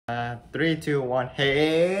3, 2, 1.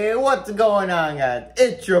 Hey, what's going on, guys?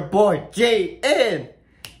 It's your boy JN.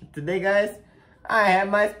 Today, guys, I have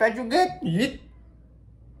my special guest.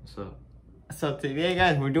 What's up? So today,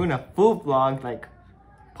 guys, we're doing a food vlog, like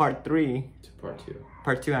part 3. Part 2.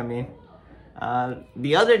 Part 2, I mean.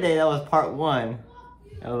 The other day, that was part 1.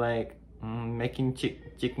 I was like making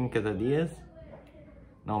chicken quesadillas.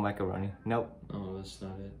 No macaroni. Nope. Oh, that's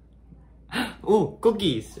not it. Ooh,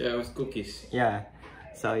 cookies. Yeah, it was cookies. Yeah.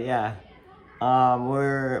 So yeah,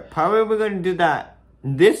 we're probably gonna do that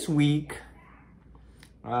this week.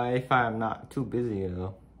 If I'm not too busy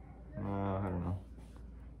though. I don't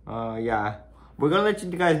know. Yeah, we're gonna let you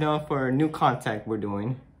guys know for new content we're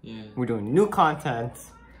doing. Yeah. We're doing new content.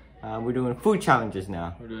 We're doing food challenges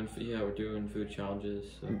now. We're doing food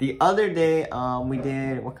challenges. So. The other day, we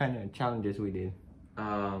did, what kind of challenges we did?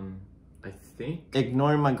 I think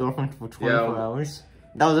Ignoring my girlfriend for 24 hours.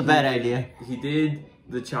 That was a bad idea. He did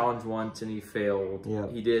the challenge once and he failed. Yeah.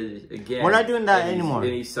 He did it again. We're not doing that anymore.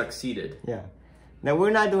 And he succeeded. Yeah. Now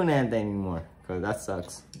we're not doing that anymore because that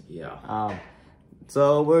sucks. Yeah.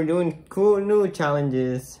 So we're doing cool new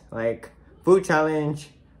challenges like food challenge,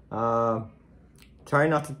 try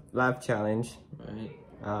not to laugh challenge. Right.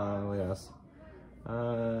 What else? I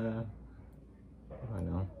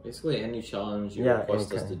don't know. Basically any challenge you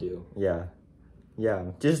request us to do. Yeah.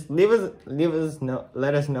 Yeah. Just let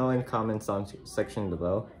us know in the comments section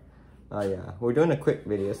below. Yeah. We're doing a quick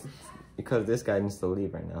video because this guy needs to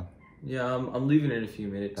leave right now. Yeah, I'm leaving in a few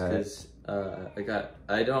minutes because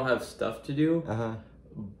I don't have stuff to do.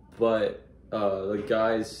 But the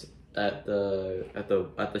guys at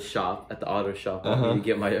the shop, at the auto shop, want me to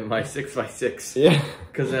get my 6x6. Yeah.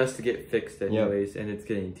 Because it has to get fixed anyways, and it's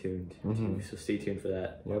getting tuned. So stay tuned for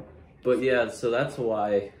that. Yep. But yeah, so that's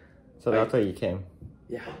why. So that's why you came.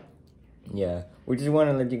 Yeah. Yeah. We just want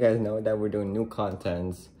to let you guys know that we're doing new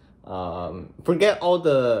contents. Forget all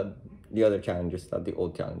the other challenges, not the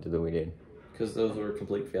old challenges that we did. Because those were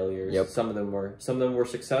complete failures. Yep. Some of them were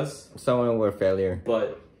success. Some of them were failure.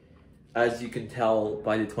 But as you can tell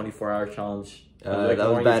by the 24-hour challenge, that was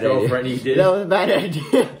a bad idea. He did. That was a bad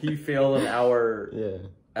idea. He failed an hour. Yeah.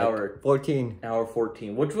 Hour 14. Hour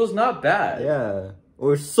 14, which was not bad. Yeah.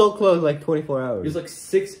 We're so close, like 24 hours. It was like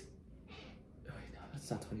 6. Oh, wait, no,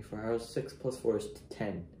 that's not 24 hours. 6 plus 4 is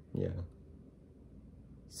 10. Yeah.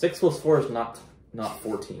 6 plus 4 is not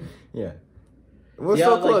 14. Yeah. We're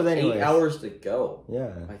so close like anyway. 8 hours to go.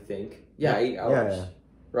 Yeah. I think. Yeah, 8 hours. Yeah.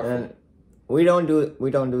 Roughly. And we don't do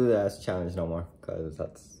that as a challenge no more because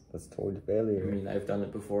that's total failure. I mean, I've done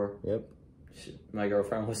it before. Yep. My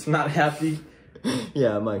girlfriend was not happy.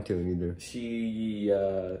 Yeah, mine too either. She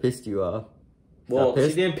pissed you off. Well,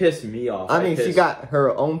 she didn't piss me off. I mean, she got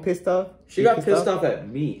her own pissed off. She got pissed off at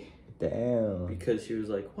me. Damn. Because she was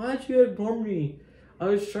like, "Why'd you ignore me? I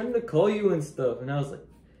was trying to call you and stuff." And I was like,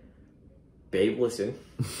 "Babe, listen.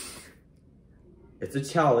 It's a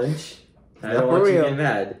challenge. I don't want you to get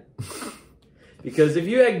mad. Because if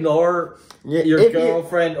you ignore your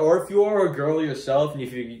girlfriend, or if you are a girl yourself, and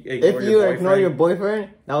if you ignore your boyfriend,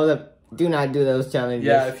 that was a do not do those challenges.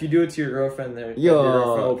 Yeah, if you do it to your girlfriend, your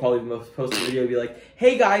girlfriend will probably post a video and be like,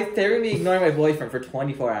 "Hey guys, they're gonna be ignoring my boyfriend for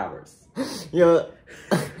 24 hours." Yo,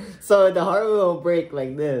 so the heart will break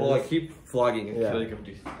like this. Well, I keep vlogging. Yeah.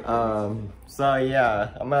 So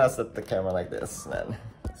yeah, I'm gonna set the camera like this then,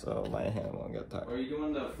 so my hand won't get tired. Are you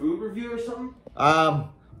doing the food review or something?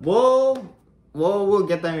 We'll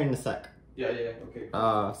get there in a sec. Yeah, okay.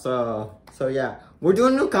 So yeah, we're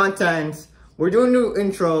doing new content. We're doing new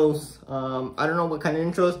intros. I don't know what kind of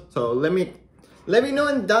intros. So let me know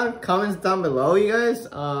in the comments down below, you guys.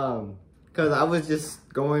 Cause I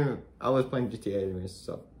was playing GTA anyways,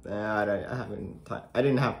 so I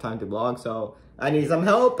didn't have time to vlog, so I need some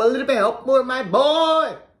help, a little bit of help for my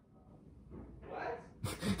boy. What?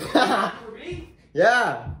 For me?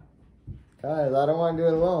 Yeah. Guys, I don't want to do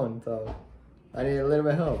it alone, so I need a little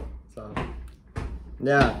bit of help. So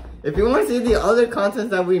yeah, if you want to see the other content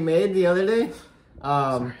that we made the other day,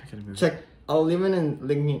 check. I'll leave it in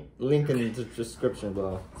link in the description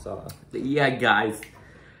below. So yeah, guys.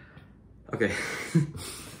 Okay.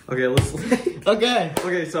 Okay, let's.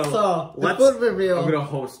 Okay, so the food review. I'm gonna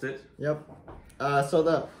host it. Yep. So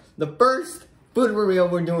the first food review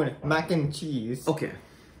we're doing mac and cheese. Okay.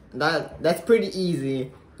 That's pretty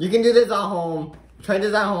easy. You can do this at home. Try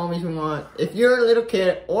this at home if you want. If you're a little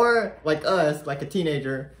kid or like us, like a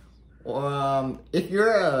teenager, or if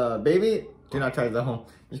you're a baby, do not try this at home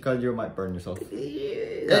because you might burn yourself.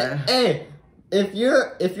 Yeah. Hey, if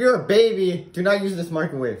you're a baby, do not use this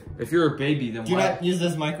microwave. If you're a baby, then do not use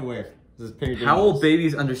this microwave. This is pretty dangerous. How will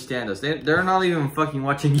babies understand us? They're not even fucking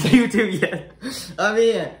watching YouTube yet. I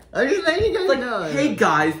mean, I'm just letting you guys know. Hey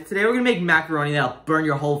guys, today we're gonna make macaroni that'll burn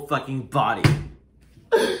your whole fucking body.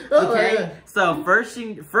 Okay? So first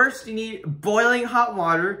you need boiling hot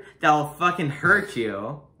water that'll fucking hurt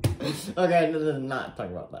you. Okay, no, not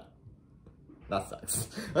talking about that. That sucks.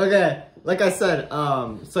 Okay, like I said,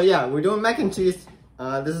 so yeah, we're doing mac and cheese.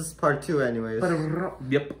 This is part 2 anyways.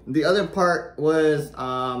 Yep. The other part was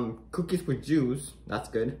cookies with juice. That's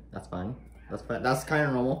good. That's fine. That's fine. That's kind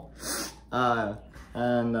of normal.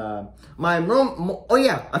 My room. Oh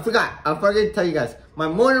yeah, I forgot to tell you guys. My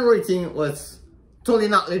morning routine was totally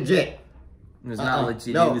not legit. It was not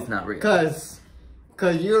legit. No, it was not real. Cause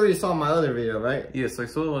you already saw my other video, right? Yes, I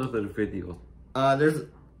saw one of the video. There's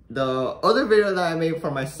the other video that I made for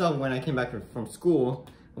myself when I came back from school.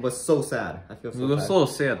 It was so sad. I feel so bad. It was so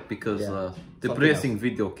sad because depressing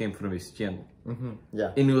video came from his channel.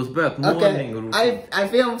 Yeah. And it was bad. Morning okay. I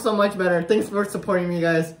feel so much better. Thanks for supporting me,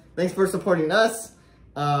 guys. Thanks for supporting us.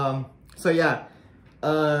 So yeah.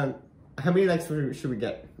 How many likes should we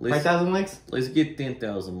get? 5,000 likes? Let's get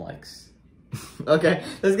 10,000 likes. Okay,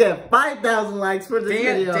 let's get 5,000 likes for this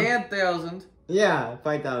video. 10,000. Yeah,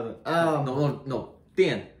 5,000. No.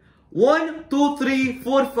 10. 1, 2, 3,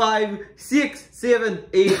 4, 5, 6, 7,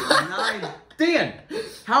 8, 9, 10.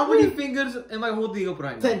 How many fingers am I holding up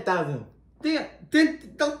right now? 10,000. 10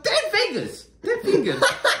 fingers. 10 fingers.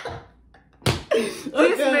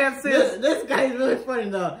 This man says this guy's really funny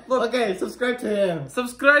though. Look, okay, subscribe to him.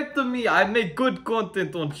 Subscribe to me. I make good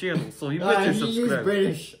content on channel, so you better subscribe. He used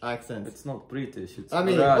British accent. It's not British. It's I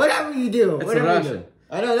mean, Russian. whatever you do, it's whatever Russian. You do.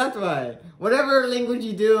 I know that's why. Whatever language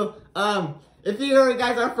you do, if you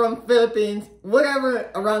guys are from Philippines,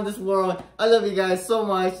 whatever around this world, I love you guys so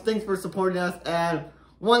much. Thanks for supporting us. And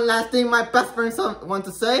one last thing, my best friend want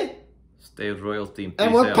to say. Stay royalty.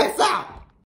 And we're peace out.